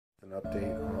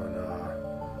update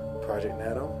on Project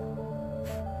Nano.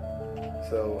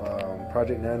 So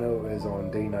Project Nano is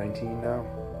on day 19 now.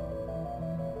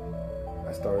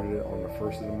 I started it on the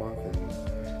 1st of the month and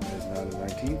it is now the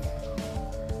 19th.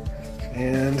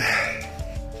 And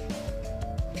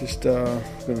just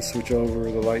gonna switch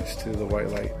over the lights to the white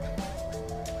light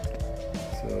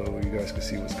so you guys can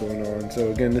see what's going on.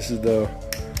 So again, this is the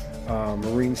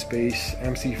Marine Space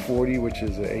MC40, which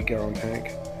is an 8-gallon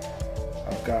tank.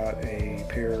 I've got a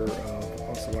pair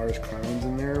of Solaris clowns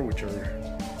in there, which are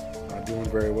doing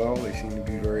very well. They seem to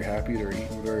be very happy. They're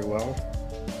eating very well.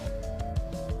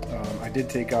 I did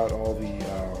take out all the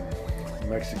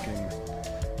Mexican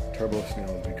turbo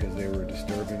snails because they were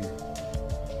disturbing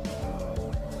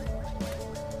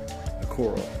the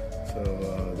coral.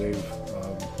 So they've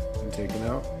been taken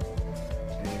out.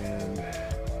 And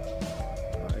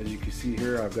as you can see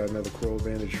here, I've got another coral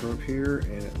banded shrimp here,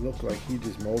 and it looked like he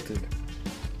just molted.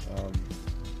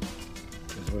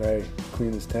 Because when I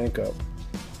cleaned this tank up,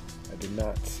 I did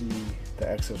not see the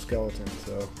exoskeleton.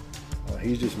 So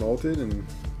he's just molted, and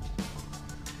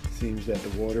seems that the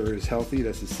water is healthy.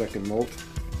 That's his second molt,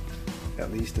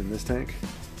 at least in this tank.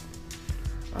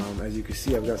 As you can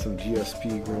see, I've got some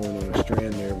GSP growing on a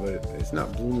strand there, but it's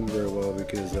not blooming very well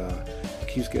because it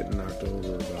keeps getting knocked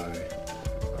over by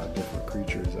different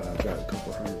creatures. I've got a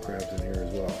couple hermit crabs in here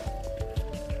as well.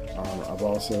 I've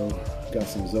also got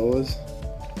some zoas.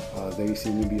 They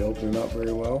seem to be opening up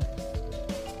very well.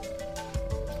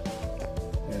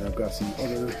 And I've got some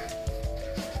other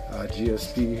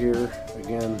GSP here.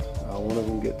 Again, one of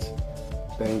them gets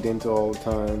banged into all the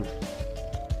time,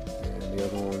 and the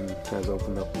other one has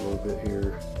opened up a little bit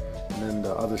here. And then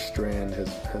the other strand has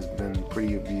been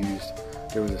pretty abused.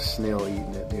 There was a snail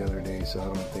eating it the other day, so I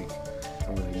don't think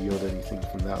I'm going to yield anything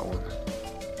from that one.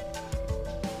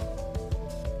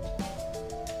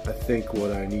 I think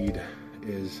what I need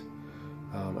is,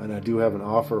 and I do have an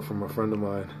offer from a friend of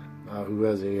mine who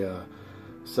has a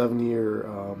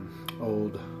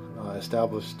 7-year-old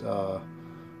established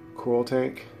coral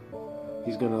tank.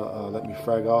 He's gonna let me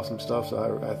frag off some stuff,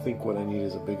 so I think what I need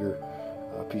is a bigger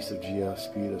piece of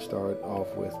GSP to start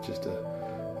off with, just to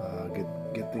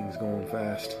get things going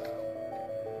fast.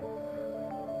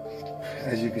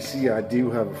 As you can see, I do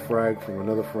have a frag from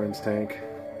another friend's tank.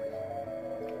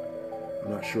 I'm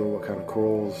not sure what kind of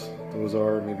corals those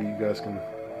are. Maybe you guys can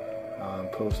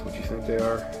post what you think they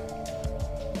are.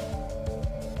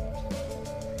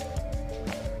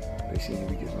 They seem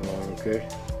to be getting along okay.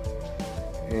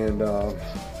 And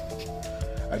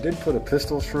I did put a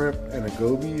pistol shrimp and a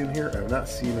goby in here. I've not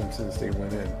seen them since they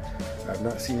went in. I've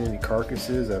not seen any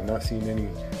carcasses. I've not seen any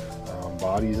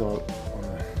bodies on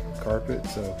the carpet,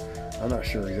 so I'm not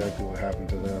sure exactly what happened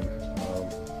to them.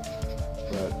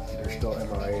 But they're still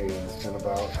MIA, and it's been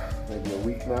about maybe a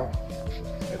week now,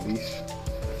 at least,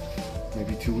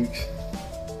 maybe 2 weeks.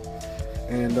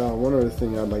 And one other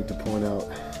thing I'd like to point out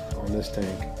on this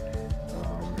tank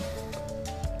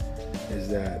is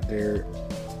that there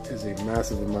is a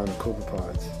massive amount of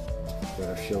copepods that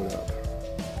have showed up.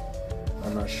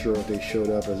 I'm not sure if they showed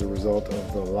up as a result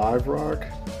of the live rock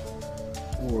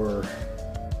or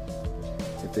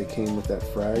if they came with that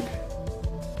frag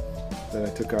that I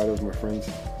took out of my friend's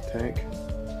tank,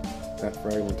 that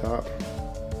frag on top,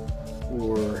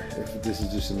 or if this is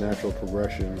just a natural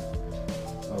progression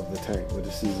of the tank. But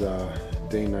this is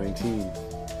day 19,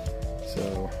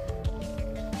 so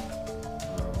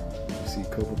see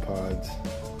copepods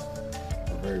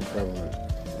are very prevalent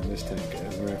in this tank.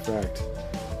 As a matter of fact,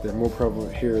 they're more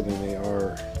prevalent here than they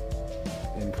are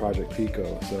in Project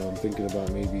Pico. So I'm thinking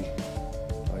about maybe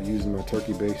using my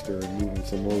turkey baster and moving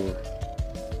some over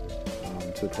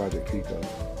to Project Pico.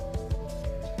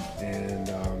 And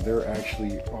they're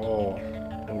actually all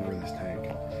over this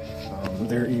tank.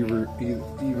 They're even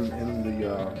in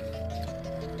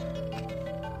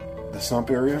the sump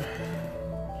area.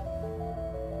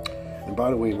 And by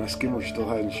the way, my skimmer still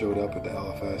hasn't showed up at the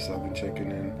LFS. I've been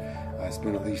checking in. It's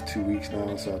been at least 2 weeks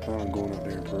now, so I plan on going up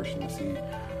there in person to see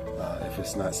if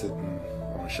it's not sitting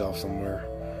on a shelf somewhere,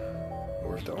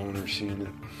 or if the owner's seen it.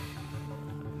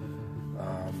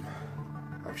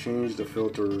 I've changed the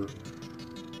filter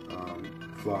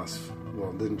floss.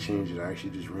 Well, didn't change it. I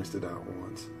actually just rinsed it out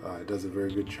once. It does a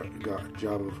very good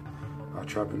job of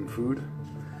trapping food,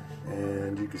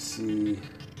 and you can see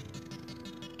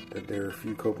that there are a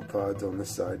few copepods on this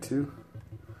side too,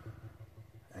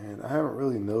 and I haven't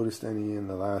really noticed any in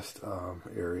the last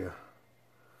area.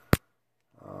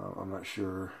 I'm not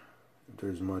sure if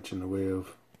there's much in the way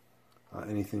of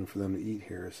anything for them to eat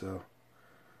here, so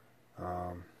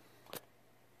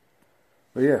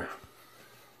but yeah,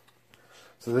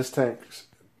 so this tank's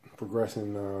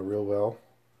progressing real well.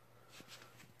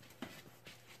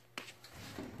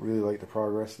 Really like the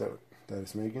progress that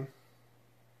it's making.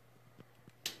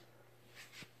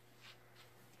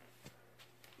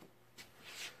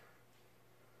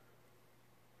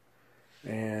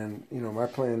 And you know, my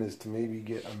plan is to maybe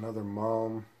get another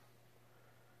mom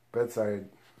bedside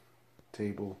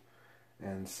table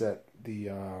and set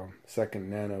the second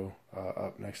Nano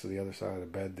up next to the other side of the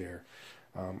bed there.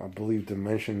 I believe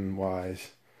dimension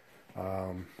wise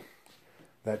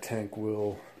that tank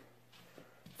will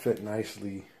fit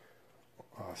nicely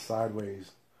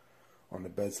sideways on the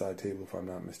bedside table, if I'm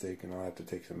not mistaken. I'll have to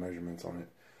take some measurements on it.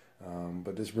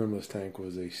 But this rimless tank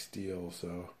was a steal,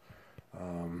 so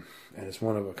and it's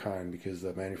one of a kind because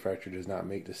the manufacturer does not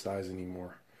make this size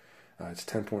anymore. It's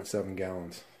 10.7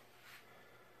 gallons.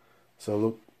 So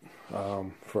look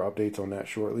for updates on that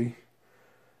shortly.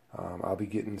 I'll be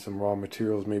getting some raw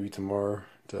materials maybe tomorrow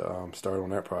to start on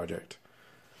that project.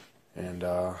 And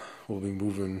we'll be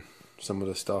moving some of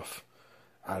the stuff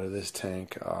out of this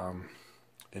tank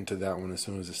into that one as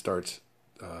soon as it starts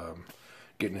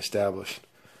getting established.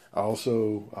 I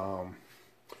also,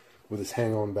 with this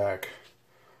hang-on back,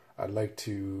 I'd like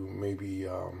to maybe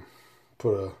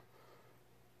put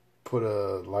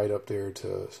a light up there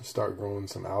to start growing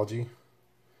some algae.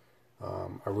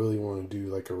 I really want to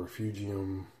do like a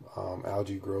refugium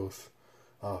algae growth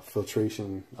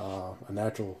filtration, a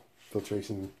natural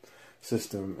filtration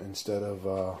system instead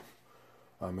of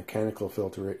mechanical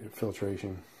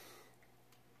filtration,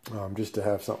 just to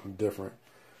have something different.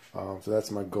 So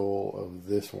that's my goal of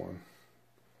this one.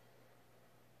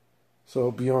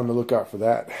 So be on the lookout for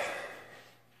that.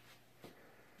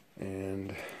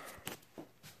 And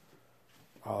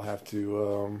I'll have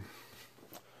to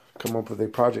come up with a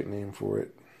project name for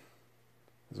it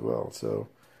as well. So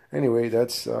anyway,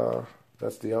 that's the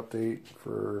update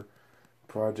for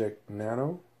Project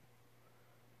Nano,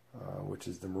 which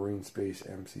is the Marine Space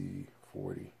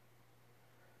MC40.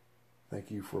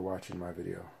 Thank you for watching my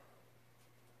video.